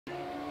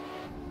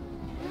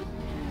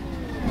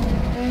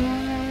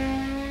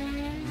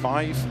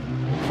5,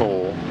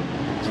 4,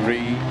 3,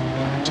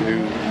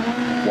 2,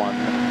 1,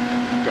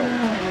 go.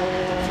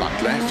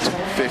 Flat left,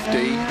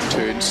 50,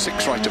 turn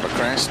 6 right of a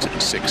crest,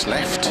 6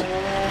 left,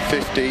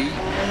 50,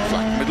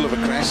 flat middle of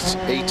a crest,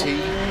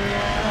 80,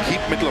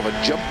 keep middle of a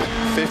jump,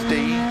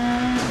 50,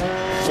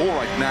 4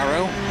 right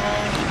narrow,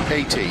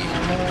 80.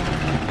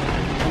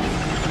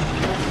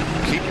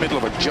 Keep middle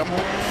of a jump,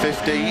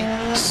 50,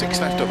 6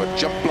 left of a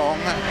jump long,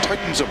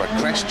 tightens of a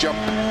crest jump,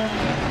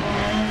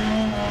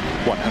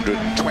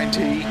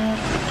 120,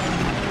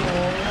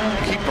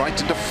 keep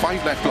right into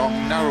 5 left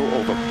long, narrow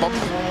over bump,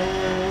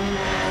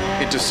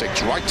 into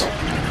 6 right,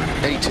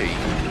 80,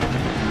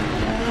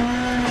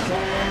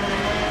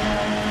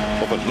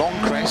 over long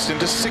crest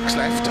into 6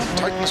 left,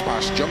 tightens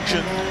past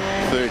junction,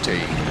 30,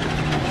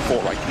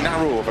 4 right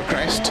narrow over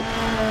crest,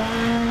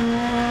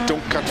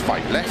 don't cut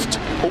 5 left,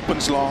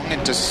 opens long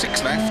into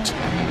 6 left,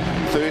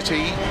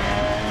 30,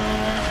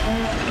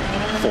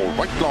 4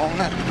 right long,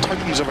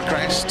 tightens of a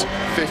crest,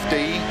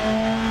 50,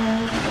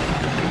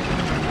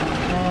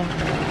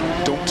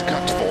 don't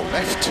cut 4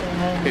 left,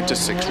 into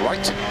 6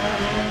 right,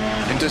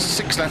 into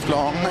 6 left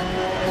long,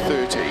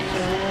 30,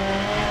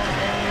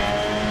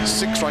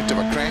 6 right of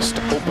a crest,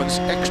 opens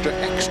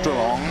extra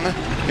long,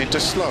 into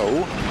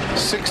slow,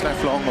 6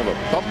 left long of a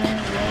bump,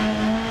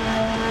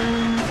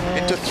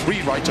 into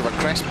 3 right of a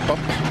crest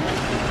bump,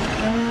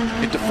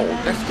 into 4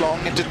 left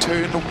long, into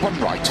turn 1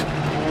 right,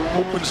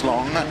 opens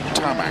long,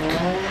 tarmac,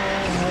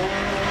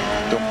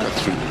 don't cut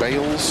through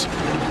bales,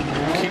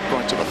 keep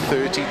right of a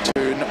 30,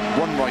 turn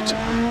 1 right,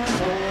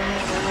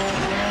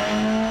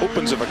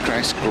 opens of a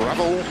crest,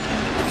 gravel,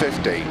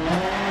 50,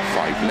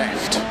 5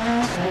 left,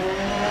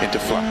 into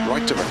flat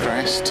right of a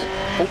crest,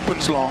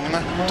 opens long,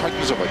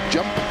 tightens of a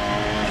jump,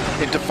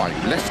 into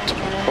 5 left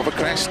of a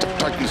crest,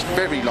 tightens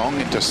very long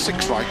into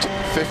 6 right,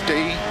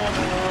 50,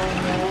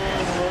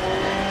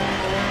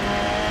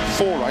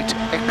 4 right,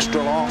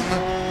 extra long,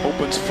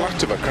 opens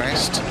flat of a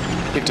crest,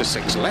 into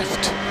 6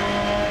 left,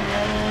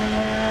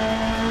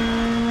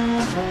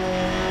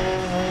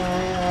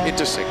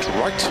 into 6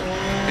 right,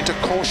 into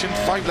caution,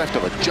 5 left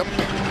of a jump,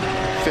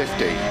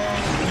 50,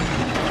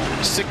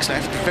 6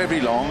 left,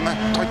 very long,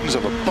 tightens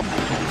of a bump,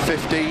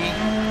 50,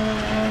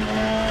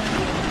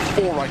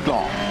 4 right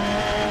long,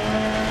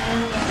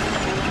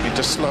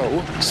 into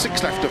slow,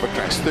 6 left of a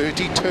crest,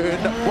 30, turn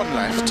 1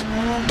 left,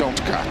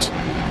 don't cut,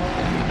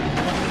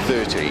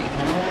 30,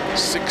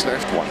 6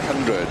 left,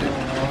 100,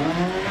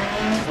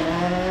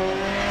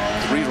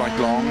 3 right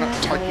long,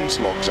 tightens,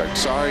 logs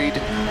outside,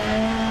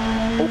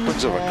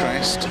 opens of a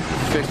crest,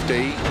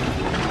 50,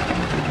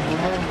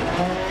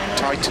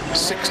 tight,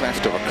 6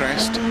 left of a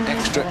crest,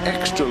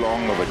 extra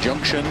long of a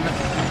junction,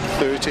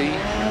 30,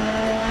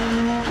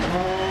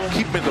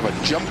 keep middle of a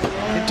jump,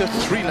 into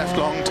 3 left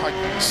long,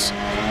 tightens,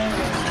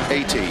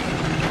 80,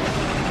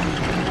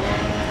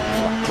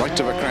 flat right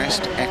of a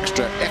crest,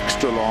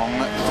 extra long,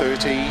 30,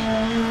 3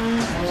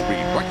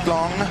 right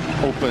long,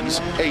 opens,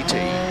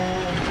 80,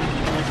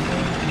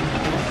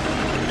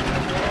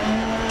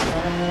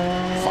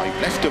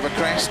 5 left of a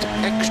crest,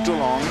 extra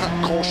long,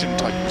 caution,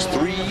 tightens,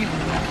 3,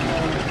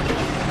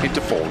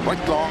 into 4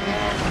 right long,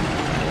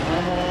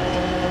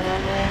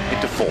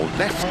 into 4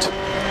 left,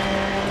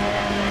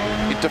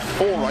 into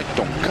 4 right,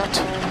 don't cut,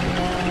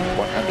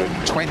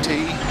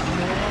 120,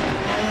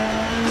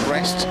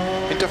 crest,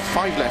 into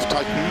 5 left,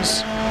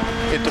 tightens,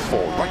 into 4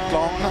 right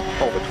long,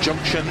 over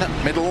junction,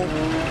 middle,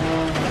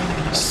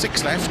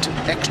 6 left,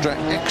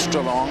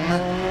 extra long,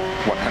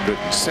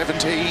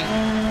 170,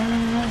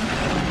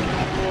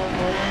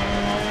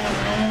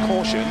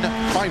 caution,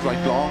 5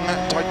 right long,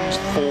 tightens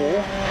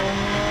 4,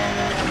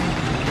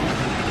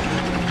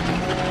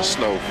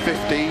 slow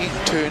 50,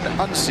 turn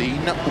unseen,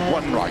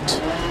 1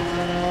 right,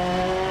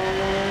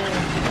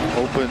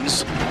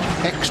 opens,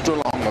 extra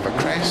long of a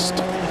crest,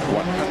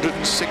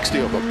 160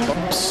 over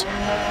bumps,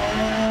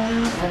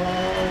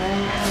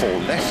 4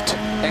 left,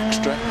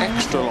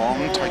 extra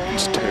long,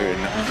 tightens turn,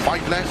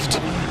 5 left,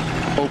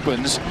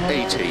 opens,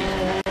 80,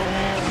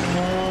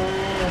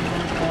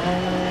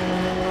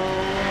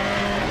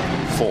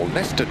 4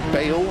 left at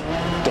bail,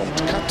 don't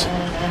cut,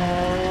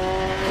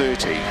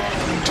 30,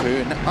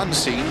 turn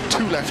unseen,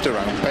 2 left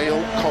around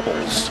bail,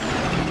 cobbles,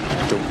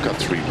 don't cut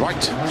 3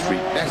 right, 3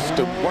 left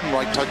and 1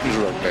 right, tightens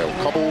around bail,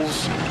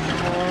 cobbles,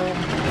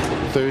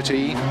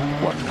 30,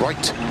 1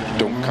 right,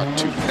 don't cut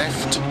 2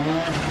 left,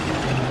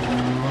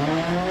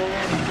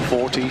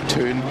 40,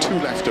 turn 2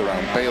 left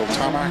around bail,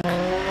 tarmac,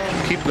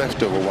 keep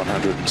left over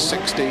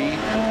 160,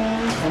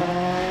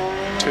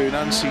 turn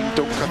unseen,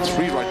 don't cut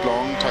 3 right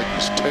long,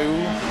 tightens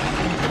 2,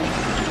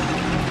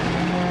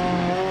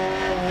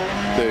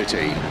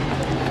 30,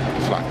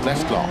 flat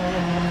left long,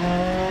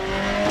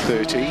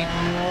 30,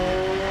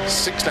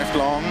 6 left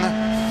long,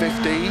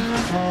 50,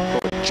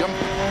 over jump,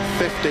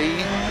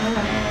 50,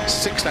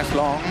 6 left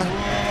long,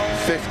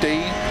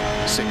 50,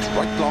 6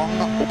 right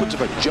long, opens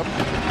of a jump,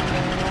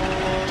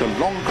 to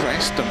long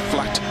crest and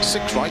flat,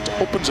 6 right,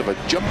 opens of a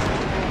jump,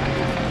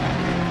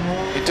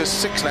 into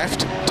 6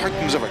 left,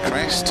 tightens of a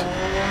crest,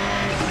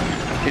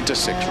 into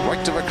 6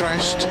 right of a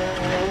crest,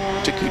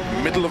 to keep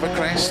middle of a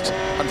crest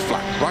and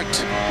flat right,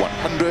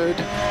 100.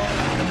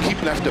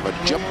 Keep left of a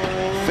jump,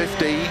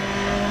 50.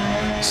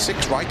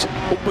 6 right,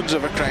 opens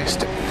of a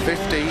crest,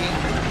 50.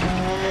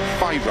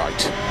 5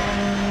 right,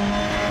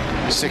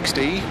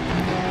 60.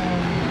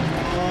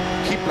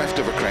 Keep left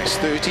of a crest,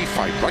 30.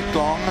 5 right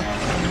long.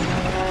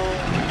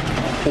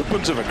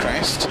 Opens of a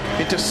crest,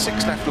 into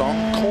 6 left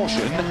long,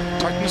 caution,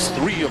 tightens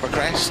 3 of a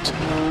crest,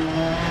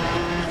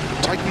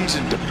 tightens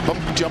into bump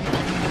jump,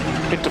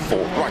 into 4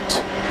 right,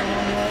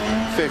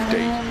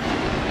 50,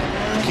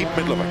 keep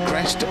middle of a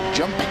crest,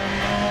 jump,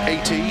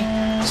 80,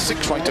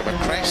 6 right of a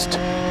crest,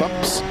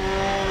 bumps,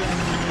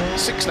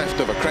 6 left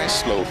of a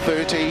crest, slow,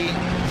 30,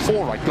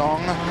 4 right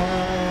long,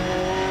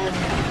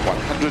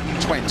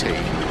 120.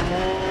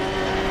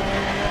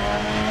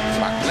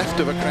 Flat left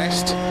of a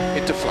crest,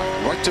 into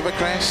flat right of a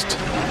crest,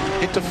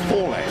 into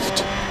 4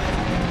 left,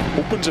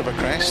 opens of a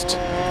crest,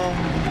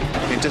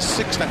 into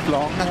 6 left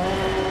long,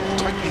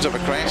 tightens of a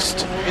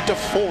crest, into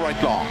 4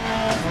 right long,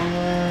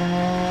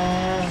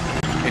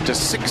 into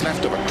 6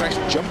 left of a crest,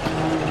 jump,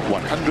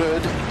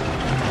 100,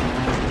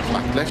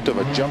 flat left of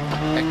a jump,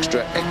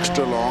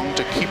 extra long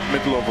to keep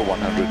middle over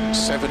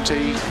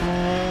 170,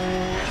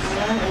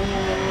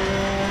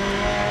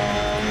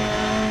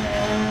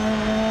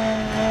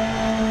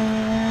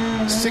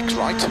 6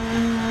 right,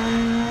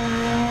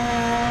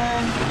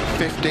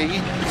 50,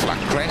 flat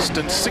crest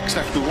and 6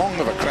 left long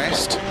of a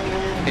crest,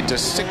 into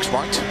 6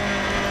 right,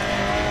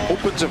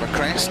 opens of a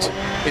crest,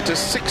 into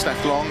 6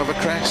 left long of a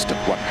crest,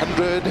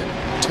 100,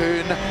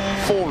 turn,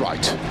 4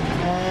 right,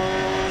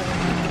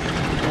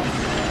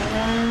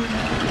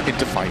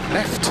 into 5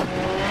 left,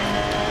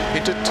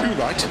 into 2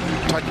 right,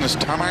 tightness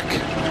tarmac,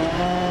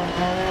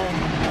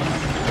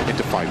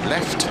 into 5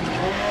 left,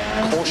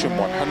 caution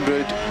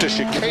 100, to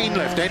chicane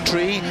left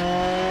entry,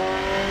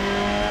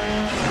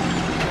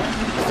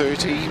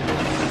 30,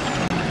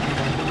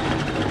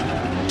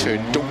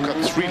 turn don't cut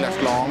 3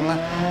 left long,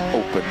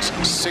 opens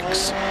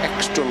 6,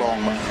 extra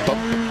long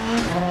bump,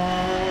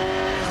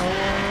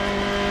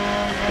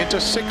 into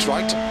 6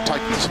 right,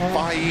 tightens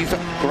 5,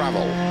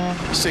 gravel,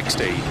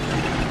 60,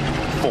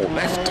 4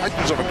 left,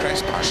 tightens over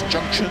crest past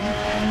junction,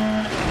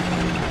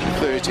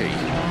 30,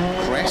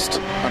 crest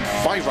and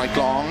 5 right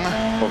long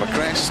over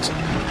crest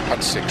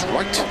and 6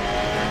 right,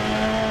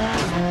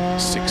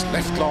 6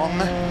 left long,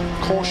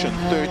 caution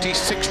 30,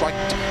 6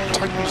 right,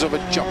 tightens of a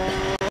jump,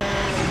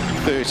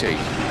 30,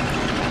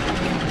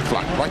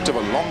 flat right of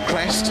a long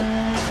crest,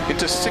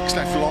 into 6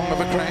 left long of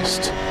a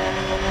crest,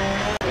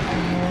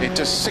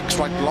 into 6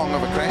 right long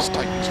of a crest,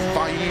 tightens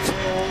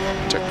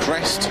 5, to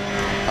crest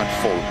and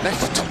 4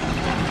 left,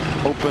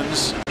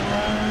 opens,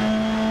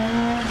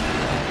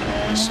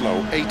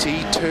 slow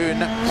 80, turn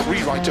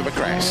 3 right of a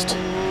crest,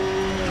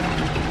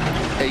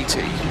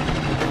 80,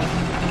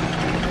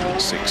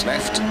 6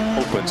 left,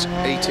 opens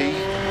 80,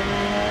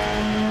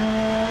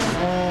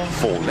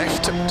 4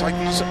 left,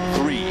 tightens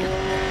 3,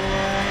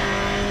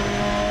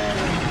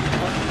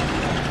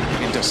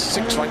 into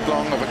 6 right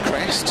long of a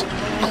crest,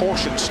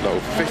 caution slow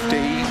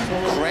 50,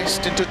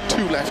 crest into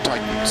 2 left,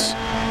 tightens,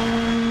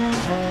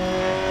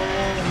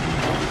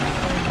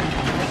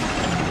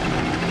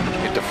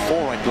 into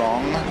 4 right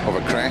long of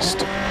a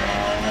crest,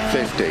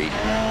 50,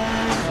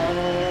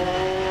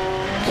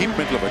 keep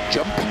middle of a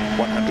jump,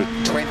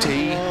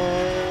 120,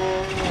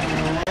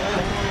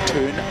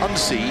 turn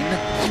unseen,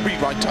 3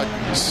 right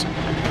tightens,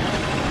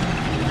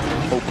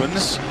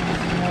 opens,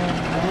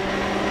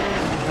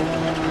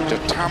 to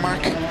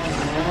tarmac,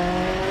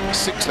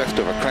 6 left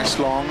of a crest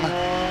long,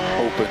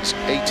 opens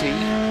 80,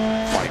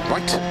 5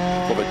 right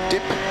of a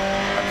dip,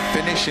 and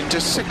finish into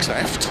 6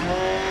 left,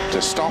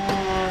 to stop,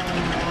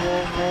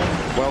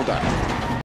 well done.